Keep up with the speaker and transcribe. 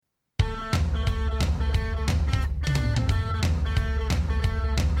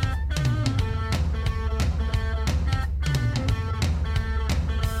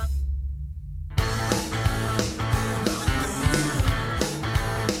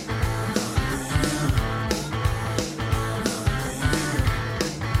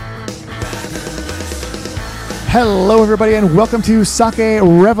Hello, everybody, and welcome to Sake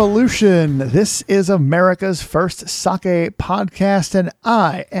Revolution. This is America's first sake podcast, and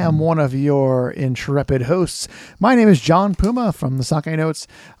I am one of your intrepid hosts. My name is John Puma from the Sake Notes.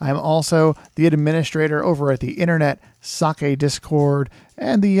 I am also the administrator over at the Internet Sake Discord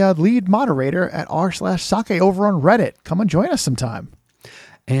and the lead moderator at r/sake over on Reddit. Come and join us sometime.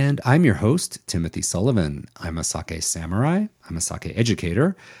 And I'm your host, Timothy Sullivan. I'm a sake samurai, I'm a sake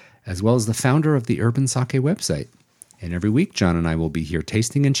educator, as well as the founder of the Urban Sake website. And every week, John and I will be here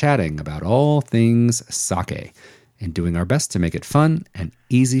tasting and chatting about all things sake and doing our best to make it fun and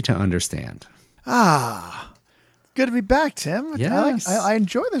easy to understand. Good to be back, Tim. Yes. I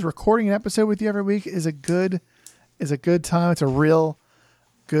enjoy this. Recording an episode with you every week is a good time. It's a real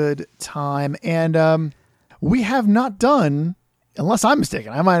good time. And we have not done, unless I'm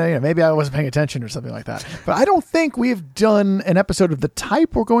mistaken, maybe I wasn't paying attention or something like that, but I don't think we've done an episode of the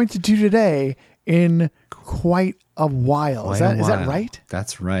type we're going to do today in quite a while. Is that right?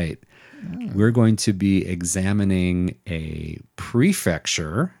 That's right. We're going to be examining a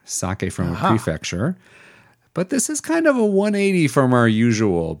prefecture, sake from a prefecture. But this is kind of a 180 from our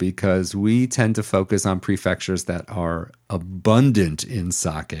usual because we tend to focus on prefectures that are abundant in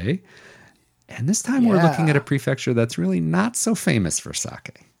sake. And this time we're looking at a prefecture that's really not so famous for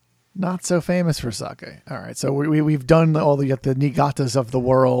sake. Not so famous for sake. All right, so we've done all the Niigatas of the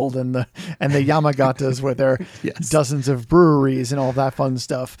world and the Yamagatas with their dozens of breweries and all that fun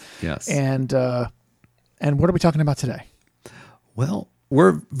stuff. Yes. And what are we talking about today? Well,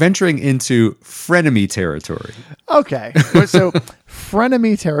 we're venturing into frenemy territory. Okay, so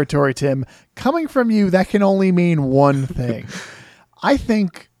frenemy territory, Tim. Coming from you, that can only mean one thing. I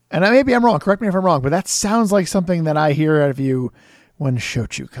think, and maybe I'm wrong. Correct me if I'm wrong, but that sounds like something that I hear out of you when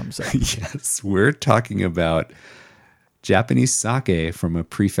shochu comes up. Yes, we're talking about Japanese sake from a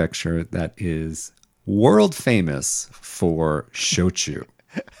prefecture that is world famous for shochu.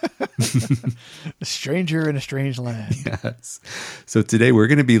 A stranger in a strange land. Yes. So today we're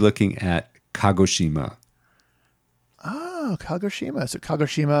going to be looking at Kagoshima. Oh, Kagoshima. So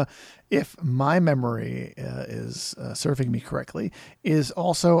Kagoshima, if my memory is serving me correctly, is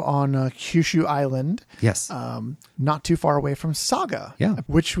also on Kyushu Island. Yes. Not too far away from Saga,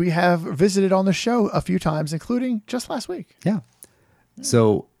 which we have visited on the show a few times, including just last week. Yeah.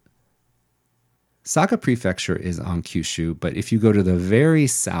 So Saga Prefecture is on Kyushu, but if you go to the very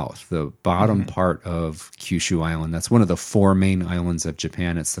south, the bottom part of Kyushu Island, that's one of the four main islands of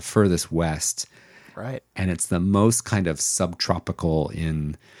Japan. It's the furthest west. Right. And it's the most kind of subtropical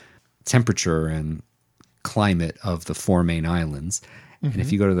in temperature and climate of the four main islands. And if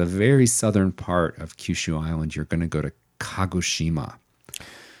you go to the very southern part of Kyushu Island, you're going to go to Kagoshima.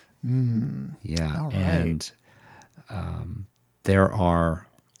 Yeah. All right. And there are,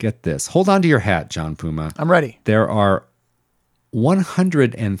 get this, hold on to your hat, John Puma. I'm ready. There are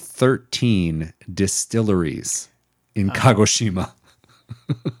 113 distilleries in Kagoshima.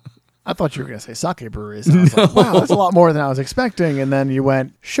 I thought you were going to say sake breweries. And I was like, wow, that's a lot more than I was expecting. And then you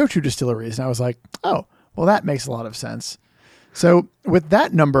went shochu distilleries. And I was like, oh, well, that makes a lot of sense. So with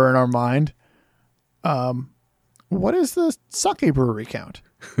that number in our mind, what is the sake brewery count?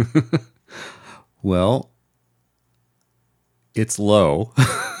 Well, it's low.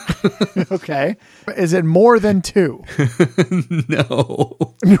 Okay. Is it more than two? No.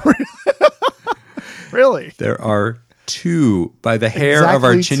 Really? There are two by the hair of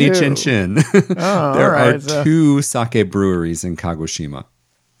our chinny two. chin chin. Oh, There all right, are so- two sake breweries in Kagoshima.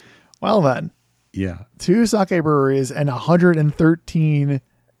 Well, then. Yeah. 2 sake breweries and 113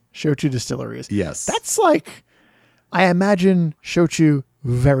 shochu distilleries. Yes. That's like, I imagine shochu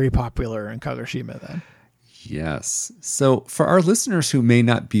very popular in Kagoshima then. Yes. So for our listeners who may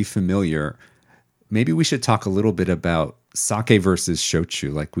not be familiar, maybe we should talk a little bit about sake versus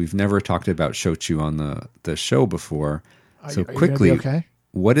shochu. Like we've never talked about shochu on the show before. So Are you quickly, gonna be okay?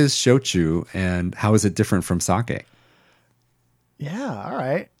 What is shochu and how is it different from sake? Yeah, all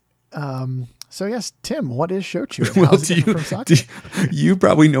right. So yes, Tim, what is shochu? And Well, how is it different from sake? you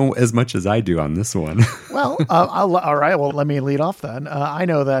probably know as much as I do on this one. Well, all right. Well, let me lead off then. I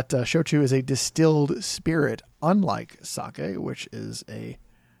know that shochu is a distilled spirit, unlike sake, which is a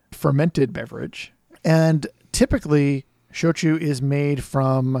fermented beverage. And typically, shochu is made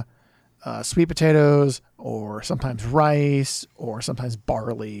from sweet potatoes or sometimes rice or sometimes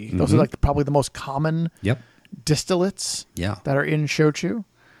barley. Those are like probably the most common distillates that are in shochu.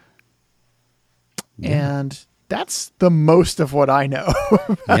 And that's the most of what I know.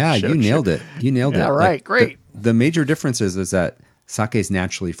 Yeah, you nailed it. You nailed it. Yeah, right. Like, Great. The major difference is that sake is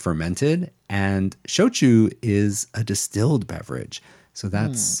naturally fermented and shochu is a distilled beverage. So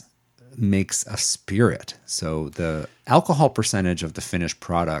that's makes a spirit. So the alcohol percentage of the finished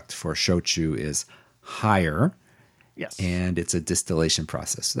product for shochu is higher. Yes. And it's a distillation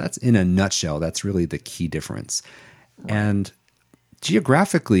process. So that's, in a nutshell, that's really the key difference. Right. And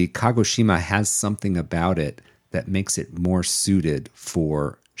geographically, Kagoshima has something about it that makes it more suited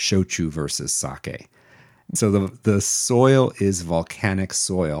for shochu versus sake. So the soil is volcanic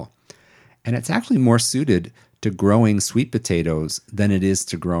soil, and it's actually more suited to growing sweet potatoes than it is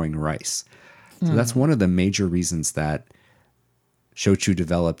to growing rice. So that's one of the major reasons that shochu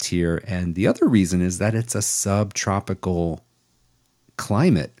developed here. And the other reason is that it's a subtropical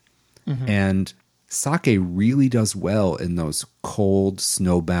climate. And sake really does well in those cold,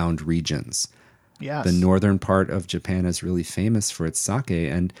 snowbound regions. Yes. The northern part of Japan is really famous for its sake.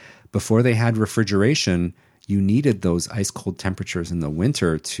 And before they had refrigeration, you needed those ice cold temperatures in the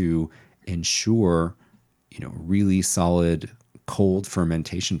winter to ensure, really solid cold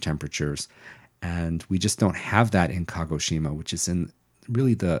fermentation temperatures. And we just don't have that in Kagoshima, which is in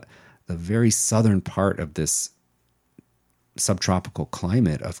really the very southern part of this subtropical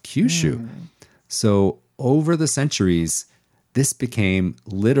climate of Kyushu. So over the centuries, this became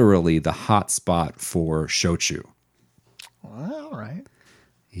literally the hot spot for shochu. Well, all right.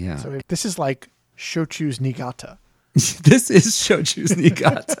 Yeah. So this is like shochu's Niigata. This is shochu's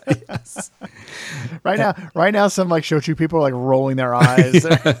Niigata. Yes. Right now, some like shochu people are like rolling their eyes.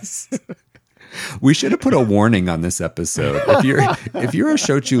 Yes. We should have put a warning on this episode. If you're a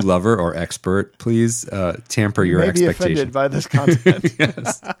shochu lover or expert, please tamper your expectations. Offended by this content.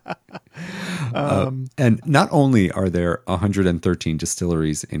 Yes. And not only are there 113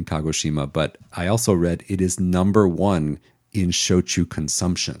 distilleries in Kagoshima, but I also read it is number one in shochu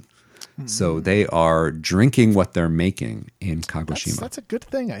consumption. So they are drinking what they're making in Kagoshima. That's a good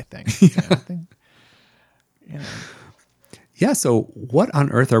thing, I think. Yeah, so what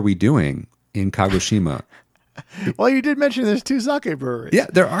on earth are we doing in Kagoshima? Well, you did mention there's 2 sake breweries. Yeah,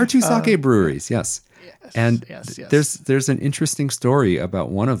 there are 2 sake breweries, yes. And yes. there's an interesting story about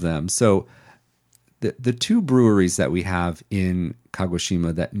one of them. So the 2 breweries that we have in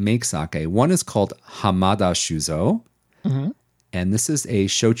Kagoshima that make sake, one is called Hamada Shuzo. And this is a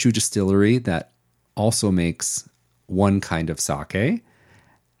shochu distillery that also makes one kind of sake.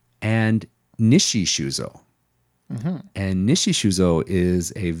 And Nishi Shuzo. And Nishi Shuzo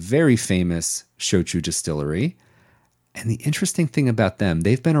is a very famous shochu distillery. And the interesting thing about them,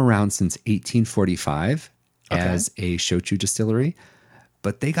 they've been around since 1845 as a shochu distillery,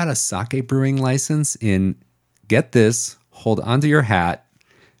 but they got a sake brewing license in, get this, hold onto your hat,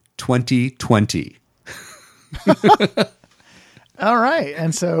 2020. All right.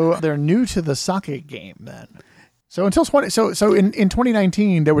 And so they're new to the sake game then. So until in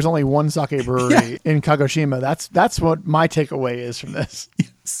 2019 there was only one sake brewery in Kagoshima. That's what my takeaway is from this.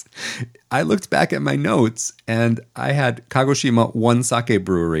 Yes. I looked back at my notes and I had Kagoshima one sake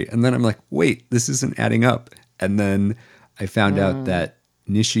brewery, and then I'm like, wait, this isn't adding up. And then I found out that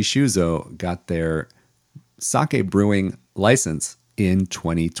Nishi Shuzo got their sake brewing license in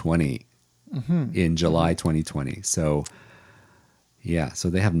 2020, in July 2020. So yeah, so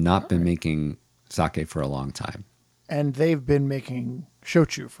they have not been making sake for a long time. And they've been making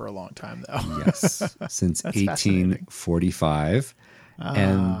shochu for a long time, though. Yes, since 1845.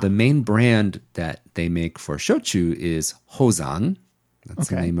 And the main brand that they make for shochu is Hozan. That's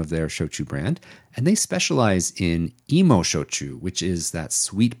the name of their shochu brand. And they specialize in imo shochu, which is that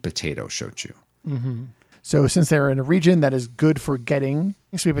sweet potato shochu. So since they're in a region that is good for getting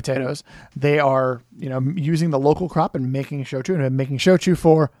sweet potatoes, they are, using the local crop and making shochu, and making shochu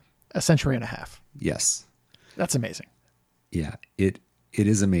for a century and a half. Yes. That's amazing. Yeah, it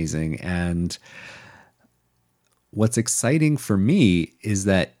is amazing. And what's exciting for me is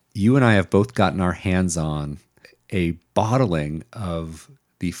that you and I have both gotten our hands on a bottling of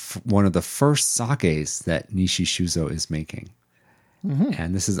one of the first sakes that Nishi Shuzo is making.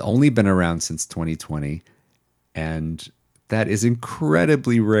 And this has only been around since 2020. And that is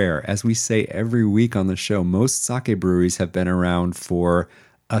incredibly rare. As we say every week on the show, most sake breweries have been around for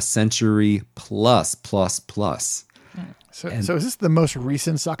a century plus. So is this the most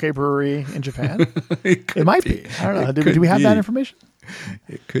recent sake brewery in Japan? It might be. I don't know. Do we have that information?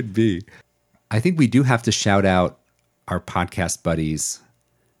 It could be. I think we do have to shout out our podcast buddies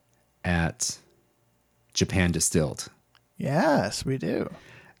at Japan Distilled. Yes, we do.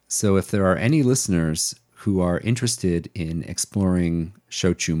 So if there are any listeners who are interested in exploring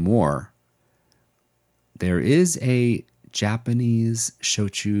shochu more, there is a Japanese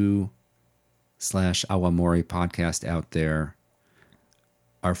shochu /awamori podcast out there.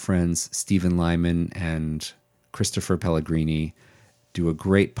 Our friends Stephen Lyman and Christopher Pellegrini do a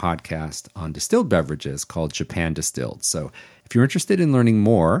great podcast on distilled beverages called Japan Distilled. So if you're interested in learning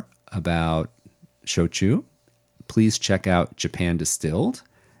more about shochu, please check out Japan Distilled,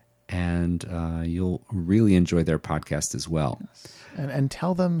 and you'll really enjoy their podcast as well. And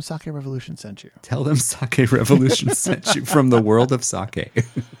tell them Sake Revolution sent you. Tell them Sake Revolution sent you from the world of sake.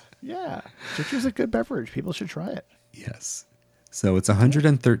 Yeah. Shochu is a good beverage. People should try it. Yes. So it's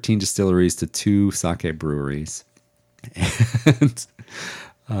 113 distilleries to 2 sake breweries.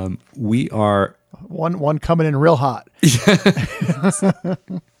 And we are... One coming in real hot.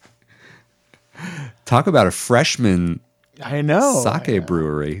 Talk about a freshman I know. sake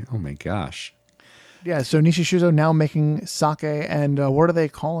brewery. Oh my gosh. Yeah, so Nishishuzo now making sake, and what are they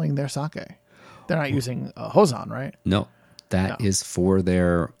calling their sake? They're not using Hozan, right? No, that is for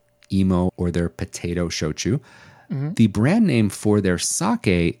their emo or their potato shochu. Mm-hmm. The brand name for their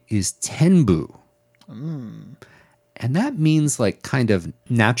sake is Tenbu. And that means like kind of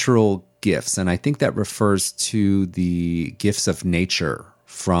natural gifts. And I think that refers to the gifts of nature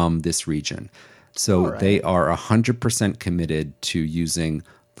from this region. So they are 100% committed to using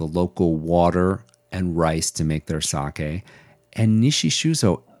the local water and rice to make their sake. And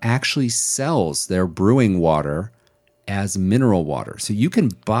Nishishuzo actually sells their brewing water as mineral water. So you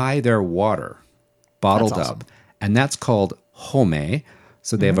can buy their water bottled That's awesome. up, and that's called Home.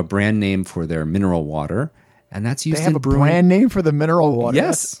 So they have a brand name for their mineral water, and that's used They have in a brewing. brand name for the mineral water.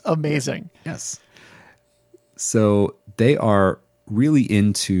 Yes. That's amazing. Yes. So they are really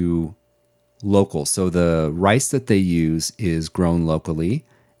into local. So the rice that they use is grown locally,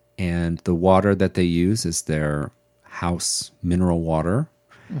 and the water that they use is their house mineral water.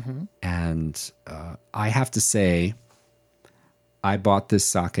 And I have to say, I bought this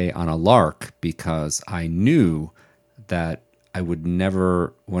sake on a lark because I knew that I would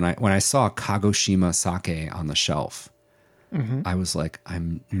never, when I saw Kagoshima sake on the shelf, I was like,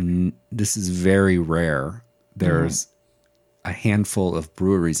 this is very rare. There's a handful of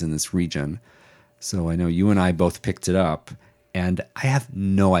breweries in this region. So I know you and I both picked it up, and I have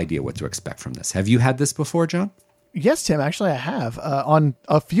no idea what to expect from this. Have you had this before, John? Yes, Tim. Actually, I have on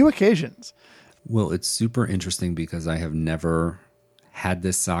a few occasions. Well, it's super interesting because I have never had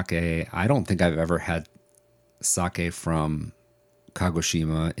this sake. I don't think I've ever had sake from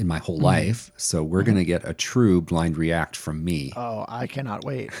Kagoshima in my whole life. So we're going to get a true blind react from me. Oh, I cannot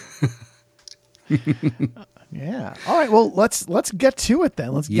wait. Yeah. All right. Well, let's get to it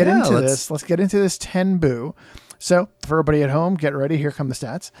then. Let's get into this. Let's get into this Tenbu. So for everybody at home, get ready. Here come the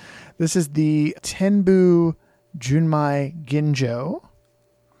stats. This is the Tenbu Junmai Ginjo.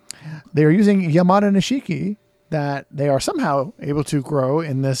 They are using Yamada Nishiki that they are somehow able to grow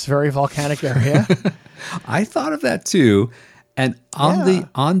in this very volcanic area. I thought of that too. And on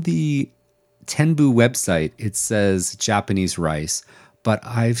the Tenbu website, it says Japanese rice, but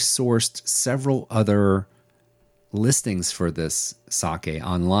I've sourced several other listings for this sake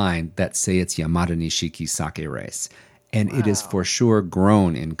online that say it's Yamada Nishiki sake rice. And it is for sure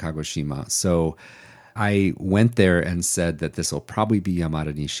grown in Kagoshima. So I went there and said that this will probably be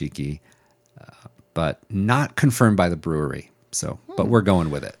Yamada Nishiki, but not confirmed by the brewery. So, but we're going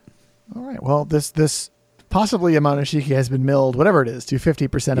with it. All right. Well, this possibly Yamada Nishiki has been milled, whatever it is, to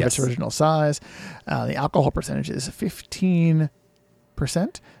 50% of its original size. The alcohol percentage is 15%.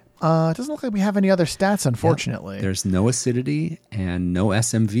 It doesn't look like we have any other stats, unfortunately. Yep. There's no acidity and no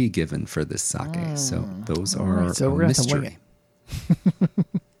SMV given for this sake. So those are so a we're gonna have to wing mystery.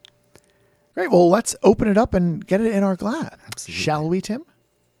 it. Great. Well, let's open it up and get it in our glass. Absolutely. Shall we, Tim?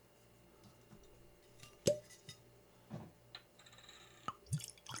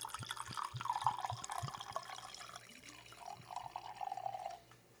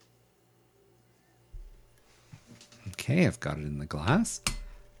 Okay, I've got it in the glass.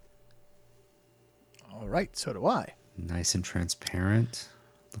 All right. So do I. Nice and transparent.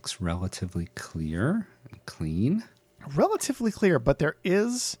 Looks relatively clear and clean. Relatively clear, but there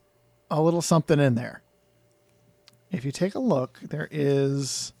is a little something in there. If you take a look, there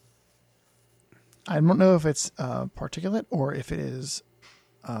is, I don't know if it's particulate or if it is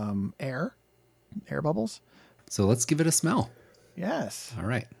air bubbles. So let's give it a smell. Yes. All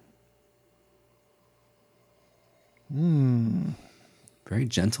right. Very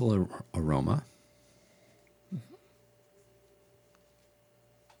gentle aroma.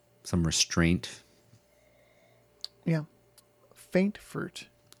 Some restraint. Yeah. Faint fruit.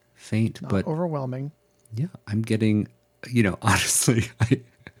 Faint, Not but overwhelming. yeah, I'm getting, honestly,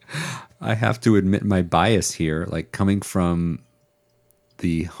 I have to admit my bias here, like coming from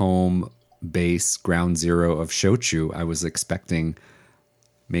the home base ground zero of shochu, I was expecting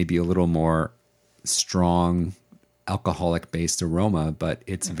maybe a little more strong alcoholic based aroma, but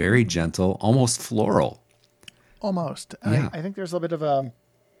it's very gentle, almost floral. Almost. Yeah. I think there's a little bit of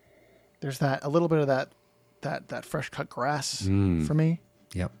a little bit of that fresh cut grass for me,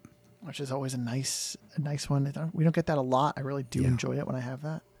 Yep. which is always a nice one. We don't get that a lot. I really do enjoy it when I have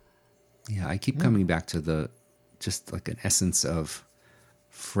that. Yeah, I keep coming back to just like an essence of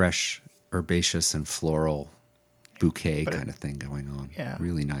fresh, herbaceous, and floral bouquet kind of thing going on. Yeah.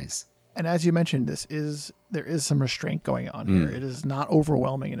 Really nice. And as you mentioned, there is some restraint going on here. It is not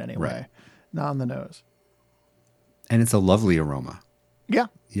overwhelming in any way, Right. not on the nose. And it's a lovely aroma. Yeah.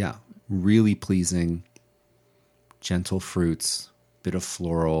 Yeah, really pleasing, gentle fruits, bit of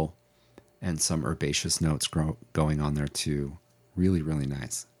floral, and some herbaceous notes going on there too. Really, really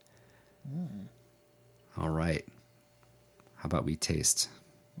nice. All right. How about we taste?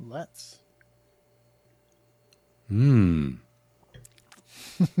 Let's.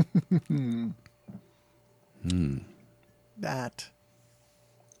 That.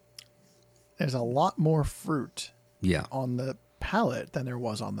 There's a lot more fruit Yeah. on the palate than there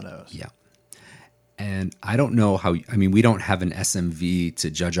was on the nose. Yeah. And I don't know we don't have an SMV to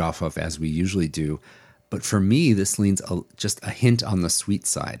judge off of as we usually do, but for me, this leans just a hint on the sweet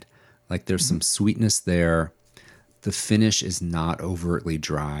side. Like there's some sweetness there. The finish is not overtly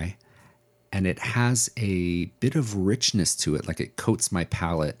dry, and it has a bit of richness to it. Like it coats my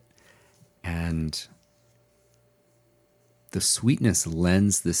palate, and the sweetness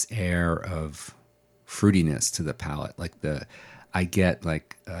lends this air of fruitiness to the palate. I get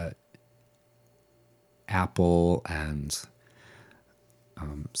like apple and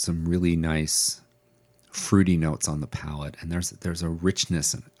some really nice fruity notes on the palate, and there's a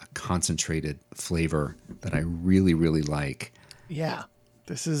richness and a concentrated flavor that I really, really like. Yeah,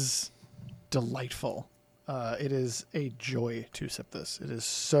 this is delightful. It is a joy to sip this. It is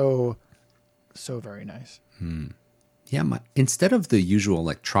so very nice. Yeah, instead of the usual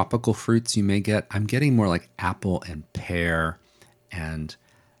like tropical fruits you may get, I'm getting more like apple and pear, and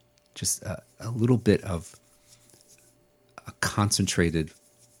just a little bit of a concentrated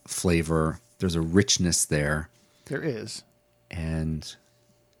flavor. There's a richness there. There is. And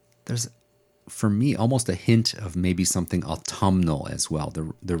there's, for me, almost a hint of maybe something autumnal as well.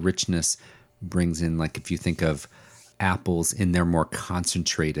 The richness brings in, like if you think of apples in their more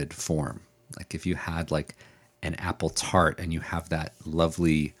concentrated form, like if you had like an apple tart and you have that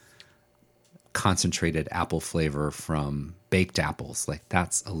lovely concentrated apple flavor from baked apples, like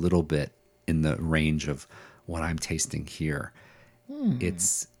that's a little bit in the range of what I'm tasting here.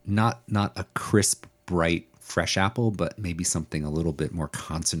 It's not a crisp, bright, fresh apple, but maybe something a little bit more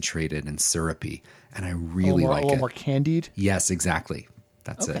concentrated and syrupy. And I really like it. A little more candied? Yes, exactly.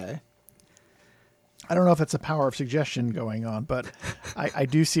 That's it. Okay. I don't know if it's a power of suggestion going on, but I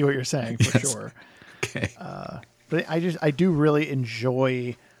do see what you're saying for sure. Okay. But I do really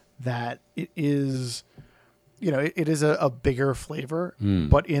enjoy that it is, it is a bigger flavor,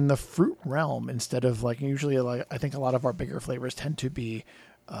 but in the fruit realm, instead of like usually like, I think a lot of our bigger flavors tend to be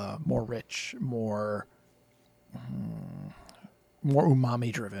more rich, more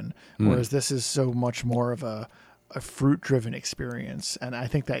umami driven, whereas this is so much more of a fruit driven experience. And I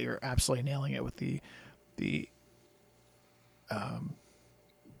think that you're absolutely nailing it with the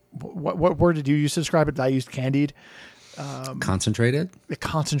what word did you use to describe it? I used candied. Concentrated? The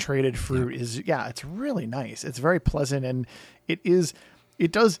concentrated fruit is, it's really nice. It's very pleasant, and it's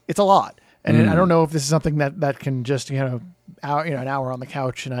a lot. And I don't know if this is something that can just, an hour on the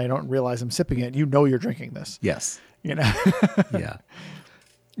couch and I don't realize I'm sipping it. You're drinking this. Yes. Yeah.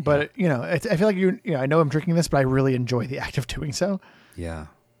 But, I feel like I know I'm drinking this, but I really enjoy the act of doing so. Yeah.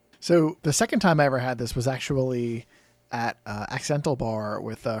 So the second time I ever had this was actually at Accidental Bar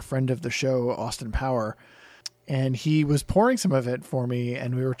with a friend of the show, Austin Power. And he was pouring some of it for me,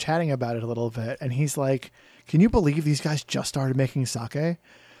 and we were chatting about it a little bit. And he's like, "Can you believe these guys just started making sake, and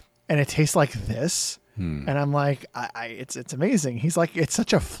it tastes like this?" And I'm like, "It's amazing." He's like, "It's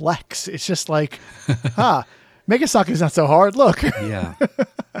such a flex. It's just like, making sake is not so hard. Look." Yeah.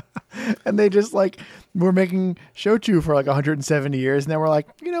 And they just like were making shochu for like 170 years, and then we're like,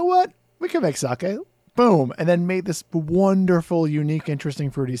 you know what? We can make sake. Boom, and then made this wonderful, unique, interesting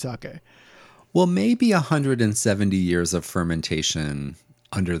fruity sake. Well, maybe 170 years of fermentation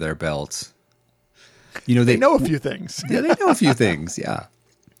under their belt. They know a few things. Yeah, they know a few things. Yeah.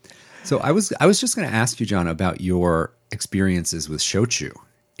 So I was just going to ask you, John, about your experiences with shochu,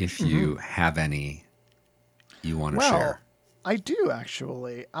 if you have any you want to share. I do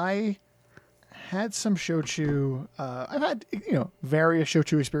actually. I had some shochu. I've had various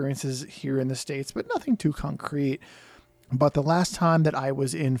shochu experiences here in the States, but nothing too concrete. But the last time that I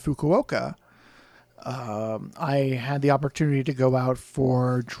was in Fukuoka, I had the opportunity to go out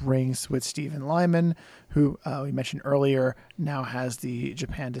for drinks with Stephen Lyman, who we mentioned earlier, now has the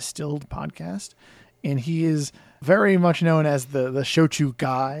Japan Distilled podcast. And he is very much known as the shochu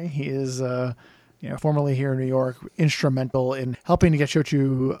guy. He is, formerly here in New York, instrumental in helping to get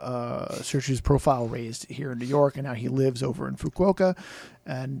shochu's profile raised here in New York. And now he lives over in Fukuoka.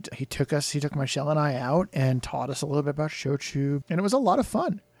 And he took Michelle and I out and taught us a little bit about shochu. And it was a lot of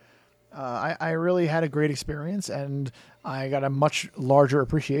fun. I really had a great experience, and I got a much larger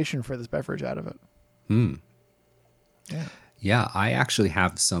appreciation for this beverage out of it. Yeah, I actually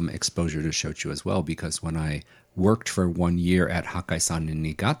have some exposure to shochu as well, because when I worked for 1 year at Hakai-san in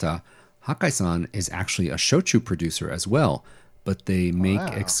Niigata, Hakai-san is actually a shochu producer as well, but they make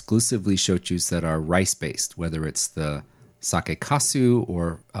exclusively shochus that are rice-based, whether it's the sake kasu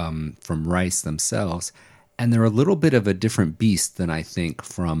or from rice themselves. And they're a little bit of a different beast than I think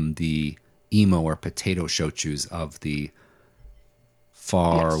from the imo or potato shochus of the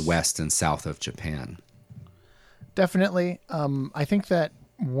far west and south of Japan. Definitely. I think that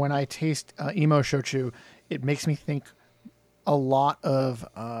when I taste imo shochu, it makes me think a lot of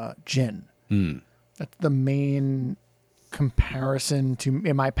gin. That's the main comparison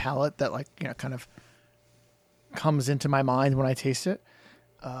in my palate that kind of comes into my mind when I taste it.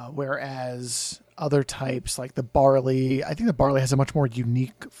 Whereas other types like the barley, I think the barley has a much more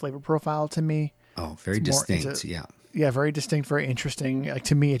unique flavor profile to me. Oh, very distinct. Yeah, very distinct, very interesting. Like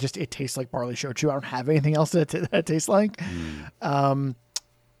to me, it tastes like barley shochu. I don't have anything else that tastes like.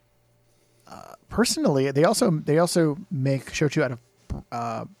 Personally, they also make shochu out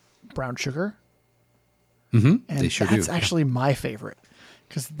of brown sugar. And they sure do. That's actually my favorite,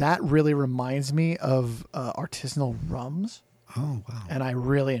 because that really reminds me of artisanal rums. Oh, wow. And I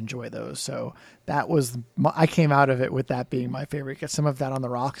really enjoy those. So that was, I came out of it with that being my favorite. Get some of that on the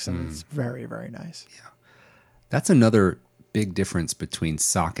rocks, and it's very, very nice. Yeah. That's another big difference between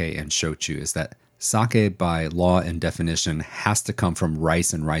sake and shochu, is that sake by law and definition has to come from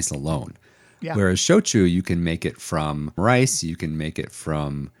rice and rice alone. Yeah. Whereas shochu, you can make it from rice, you can make it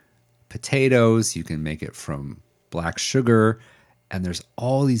from potatoes, you can make it from black sugar, and there's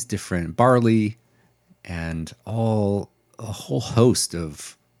all these different barley and a whole host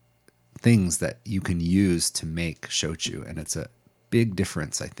of things that you can use to make shochu. And it's a big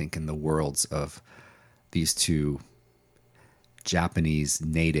difference, I think, in the worlds of these two Japanese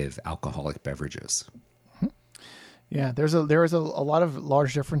native alcoholic beverages. Yeah, there is a lot of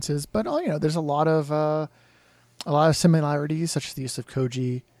large differences, but there's a lot of similarities, such as the use of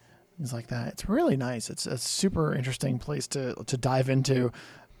koji, things like that. It's really nice. It's a super interesting place to dive into.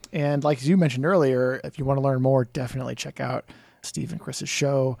 And like you mentioned earlier, if you want to learn more, definitely check out Steve and Chris's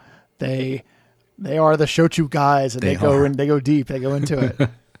show. They are the shochu guys, and they go deep. They go into it.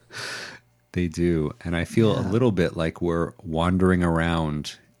 They do. And I feel a little bit like we're wandering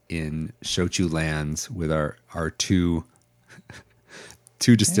around in shochu lands with our two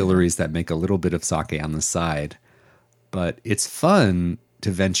distilleries that make a little bit of sake on the side. But it's fun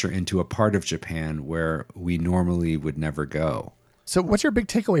to venture into a part of Japan where we normally would never go. So what's your big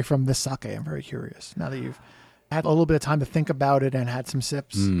takeaway from this sake? I'm very curious, now that you've had a little bit of time to think about it and had some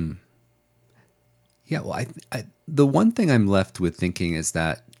sips. Yeah, well, the one thing I'm left with thinking is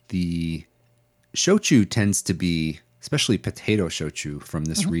that the shochu tends to be, especially potato shochu from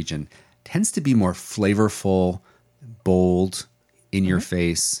this region, tends to be more flavorful, bold, in your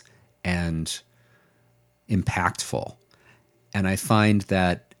face, and impactful. And I find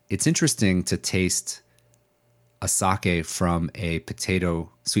that it's interesting to taste a sake from a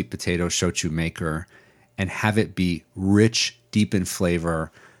sweet potato shochu maker and have it be rich, deep in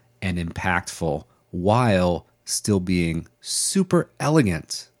flavor, and impactful while still being super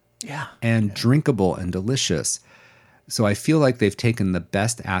elegant and drinkable and delicious. So I feel like they've taken the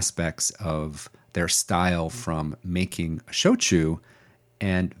best aspects of their style from making a shochu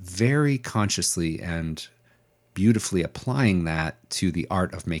and very consciously and beautifully applying that to the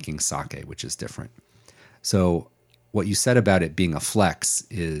art of making sake, which is different. So what you said about it being a flex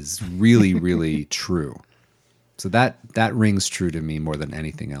is really, really true. So that rings true to me more than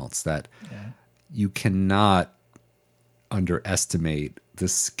anything else, that you cannot underestimate the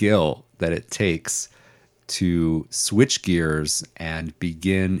skill that it takes to switch gears and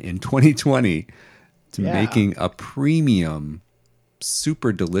begin in 2020 to making a premium,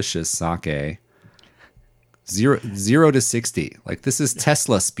 super delicious sake. 0 to 60. Like, this is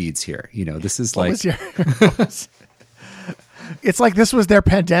Tesla speeds here. This is it's like this was their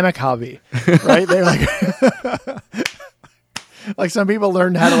pandemic hobby, right? They're like some people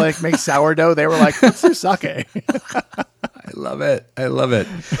learned how to make sourdough. They were like, let's do sake. I love it.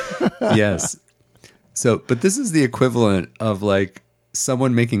 Yes. So, but this is the equivalent of like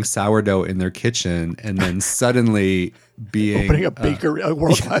someone making sourdough in their kitchen and then suddenly being Opening a bakery, a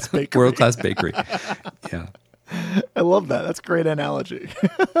world-class bakery. world-class bakery. Yeah. I love that. That's a great analogy.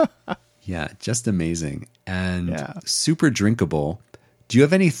 Yeah, just amazing and Yeah. super drinkable. Do you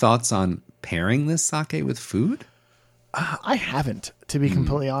have any thoughts on pairing this sake with food? I haven't, to be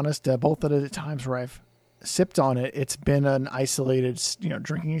completely honest. Both of the times where I've sipped on it, it's been an isolated,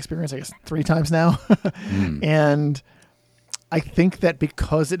 drinking experience, I guess 3 times now. And I think that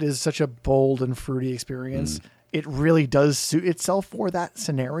because it is such a bold and fruity experience, it really does suit itself for that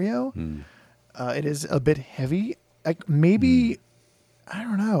scenario. It is a bit heavy. Like maybe, I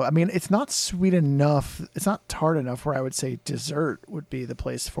don't know. I mean, it's not sweet enough. It's not tart enough where I would say dessert would be the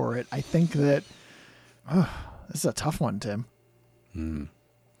place for it. I think that, this is a tough one, Tim.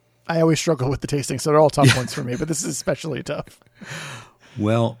 I always struggle with the tasting, so they're all tough ones for me, but this is especially tough.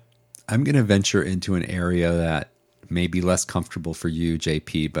 Well, I'm going to venture into an area that may be less comfortable for you,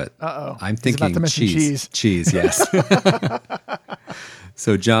 JP, but I'm thinking cheese. Cheese, yes.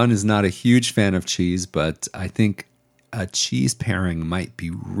 So John is not a huge fan of cheese, but I think a cheese pairing might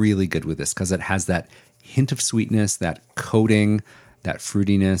be really good with this because it has that hint of sweetness, that coating, that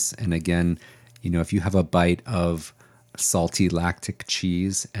fruitiness. And again, if you have a bite of salty lactic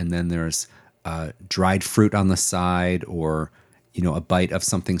cheese and then there's dried fruit on the side or a bite of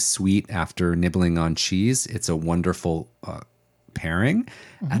something sweet after nibbling on cheese, it's a wonderful pairing.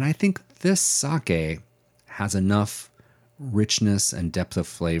 And I think this sake has enough richness and depth of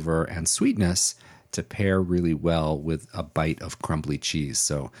flavor and sweetness to pair really well with a bite of crumbly cheese.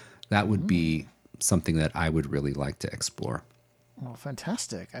 So that would be something that I would really like to explore. Well,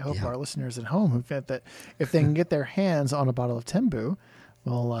 fantastic. I hope our listeners at home who've got that, if they can get their hands on a bottle of Tembu,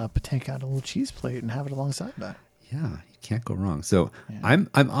 will take out a little cheese plate and have it alongside that. Yeah, you can't go wrong. So I'm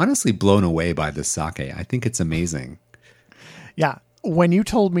honestly blown away by this sake. I think it's amazing. Yeah. When you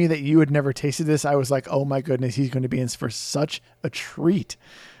told me that you had never tasted this, I was like, oh my goodness, he's going to be in for such a treat.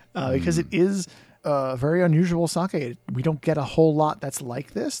 Because it is a very unusual sake. We don't get a whole lot that's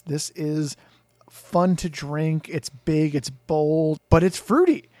like this. This is fun to drink. It's big, it's bold, but it's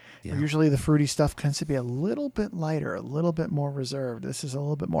fruity. Yeah. Usually the fruity stuff tends to be a little bit lighter, a little bit more reserved. This is a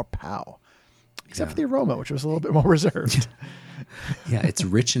little bit more pow. Except for the aroma, which was a little bit more reserved. Yeah, it's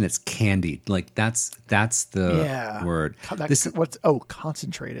rich and it's candied. Like that's the word.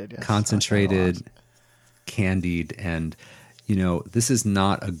 Concentrated. Yes. Concentrated, candied, and this is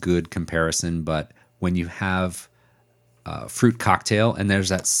not a good comparison. But when you have a fruit cocktail and there's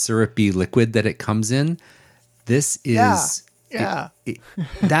that syrupy liquid that it comes in, this is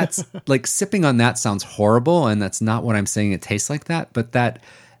that's like sipping on that sounds horrible, and that's not what I'm saying. It tastes like that, but that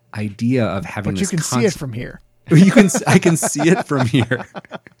idea of having but you can see it from here. I can see it from here.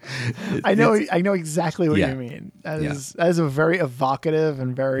 I know exactly what you mean. That is a very evocative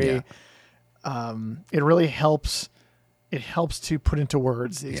and very it really helps. It helps to put into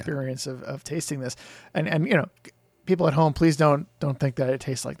words the experience of tasting this. And people at home, please don't think that it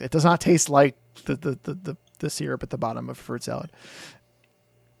tastes like that. It does not taste like the syrup at the bottom of fruit salad.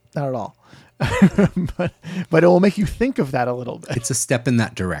 Not at all. but it will make you think of that a little bit. It's a step in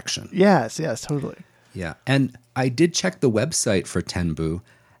that direction. Yes, totally. Yeah. And I did check the website for Tenbu,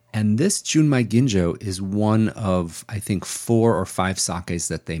 and this Junmai Ginjo is one of, I think, 4 or 5 sakes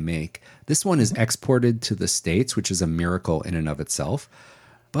that they make. This one is exported to the States, which is a miracle in and of itself.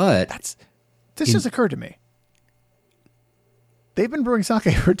 But this just occurred to me. They've been brewing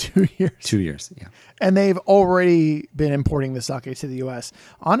sake for 2 years. 2 years, yeah. And they've already been importing the sake to the U.S.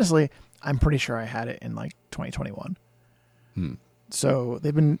 Honestly, I'm pretty sure I had it in like 2021. So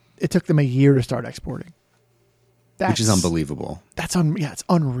it took them a year to start exporting. Which is unbelievable. It's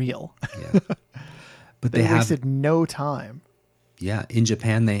unreal. Yeah. But they wasted no time. Yeah. In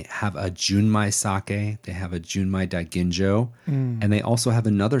Japan, they have a Junmai sake. They have a Junmai Daiginjo. And they also have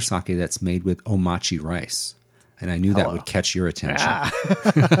another sake that's made with omachi rice. And I knew that would catch your attention.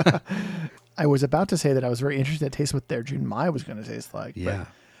 I was about to say that I was very interested to taste what their Junmai was going to taste like. Yeah.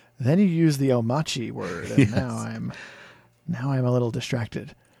 But then you use the omachi word, and now I'm a little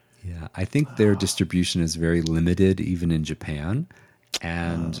distracted. Yeah, I think their distribution is very limited, even in Japan.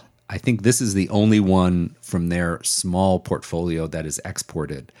 And I think this is the only one from their small portfolio that is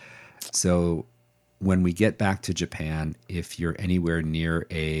exported. So when we get back to Japan, if you're anywhere near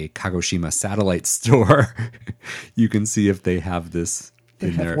a Kagoshima satellite store, you can see if they have this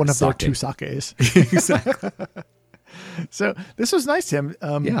in their one of sake. their 2 sakes. Exactly. So this was nice, Tim.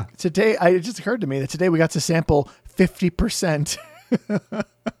 Today, it just occurred to me that today we got to sample 50%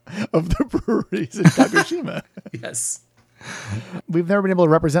 of the breweries in Kagoshima. Yes. We've never been able to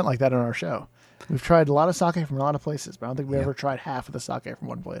represent like that on our show. We've tried a lot of sake from a lot of places, but I don't think we ever tried half of the sake from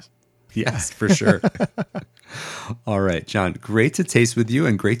one place. Yes, for sure. All right, John, great to taste with you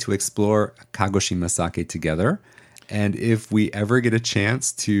and great to explore Kagoshima sake together. And if we ever get a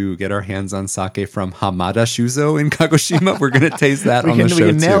chance to get our hands on sake from Hamada Shuzo in Kagoshima, we're going to taste that on the show too.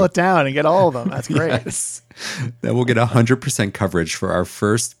 We can nail it down and get all of them. That's great. Yes. Then we'll get 100% coverage for our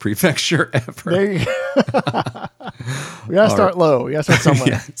first prefecture ever. There you go. We got to start low. We got to start somewhere.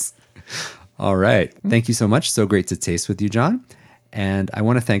 Yes. All right. Thank you so much. So great to taste with you, John. And I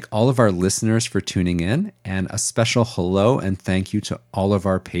want to thank all of our listeners for tuning in, and a special hello and thank you to all of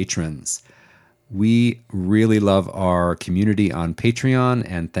our patrons. We really love our community on Patreon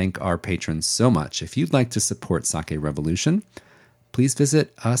and thank our patrons so much. If you'd like to support Sake Revolution, please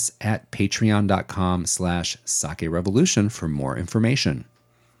visit us at patreon.com/Sake Revolution for more information.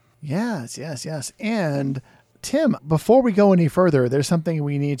 Yes. And Tim, before we go any further, there's something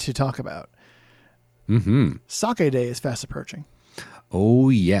we need to talk about. Sake Day is fast approaching. Oh,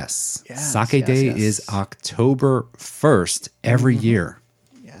 yes. Sake Day is October 1st every year.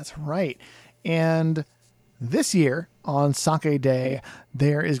 Yeah, that's right. And this year on Sake Day,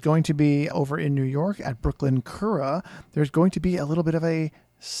 there is going to be over in New York at Brooklyn Kura, there's going to be a little bit of a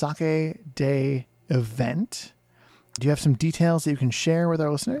Sake Day event. Do you have some details that you can share with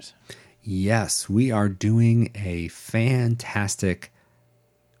our listeners? Yes, we are doing a fantastic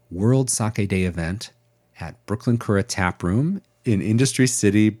World Sake Day event at Brooklyn Kura Tap Room in Industry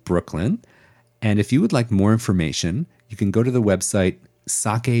City, Brooklyn. And if you would like more information, you can go to the website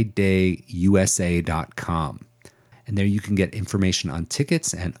sakedayusa.com. And there you can get information on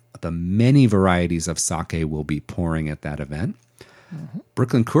tickets and the many varieties of sake we'll be pouring at that event.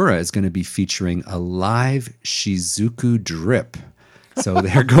 Brooklyn Kura is going to be featuring a live Shizuku drip. So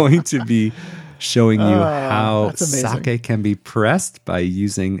they're going to be showing you how sake can be pressed by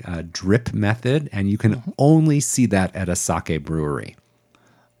using a drip method. And you can only see that at a sake brewery.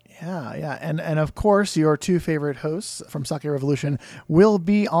 Yeah. And of course, your two favorite hosts from Sake Revolution will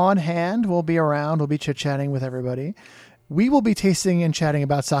be on hand. We'll be around. We'll be chit-chatting with everybody. We will be tasting and chatting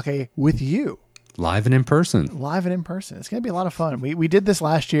about sake with you. Live and in person. It's going to be a lot of fun. We did this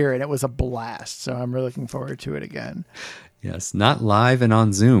last year, and it was a blast. So I'm really looking forward to it again. Yes, not live and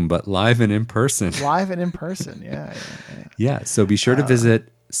on Zoom, but live and in person. Live and in person, yeah. Yeah, so be sure to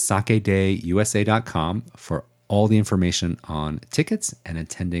visit sakedayusa.com for all the information on tickets and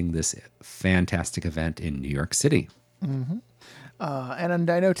attending this fantastic event in New York City. And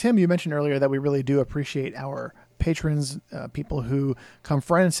I know, Tim, you mentioned earlier that we really do appreciate our patrons, people who come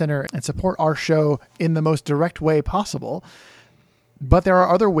front and center and support our show in the most direct way possible. But there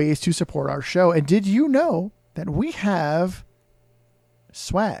are other ways to support our show. And did you know that we have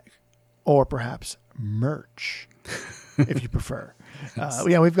swag, or perhaps merch, if you prefer?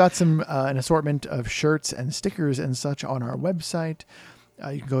 We've got an assortment of shirts and stickers and such on our website.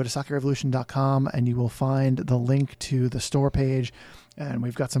 You can go to sakerevolution.com and you will find the link to the store page. And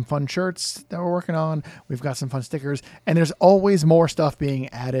we've got some fun shirts that we're working on. We've got some fun stickers. And there's always more stuff being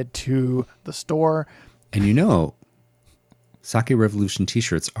added to the store. And Sake Revolution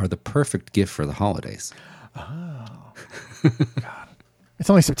t-shirts are the perfect gift for the holidays. Oh, God. It's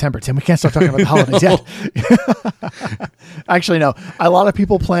only September, Tim. We can't start talking about the holidays yet. Actually, no. A lot of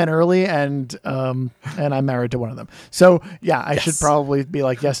people plan early, and I'm married to one of them. So, yeah, I should probably be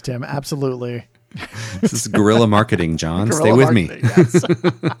like, yes, Tim, absolutely. This is guerrilla marketing, John. Stay with me. Yes.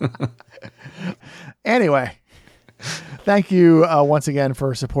 Anyway, thank you once again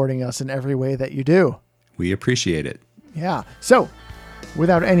for supporting us in every way that you do. We appreciate it. Yeah. So,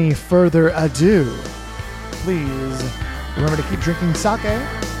 without any further ado, please remember to keep drinking sake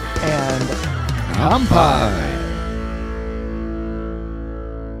and kanpai.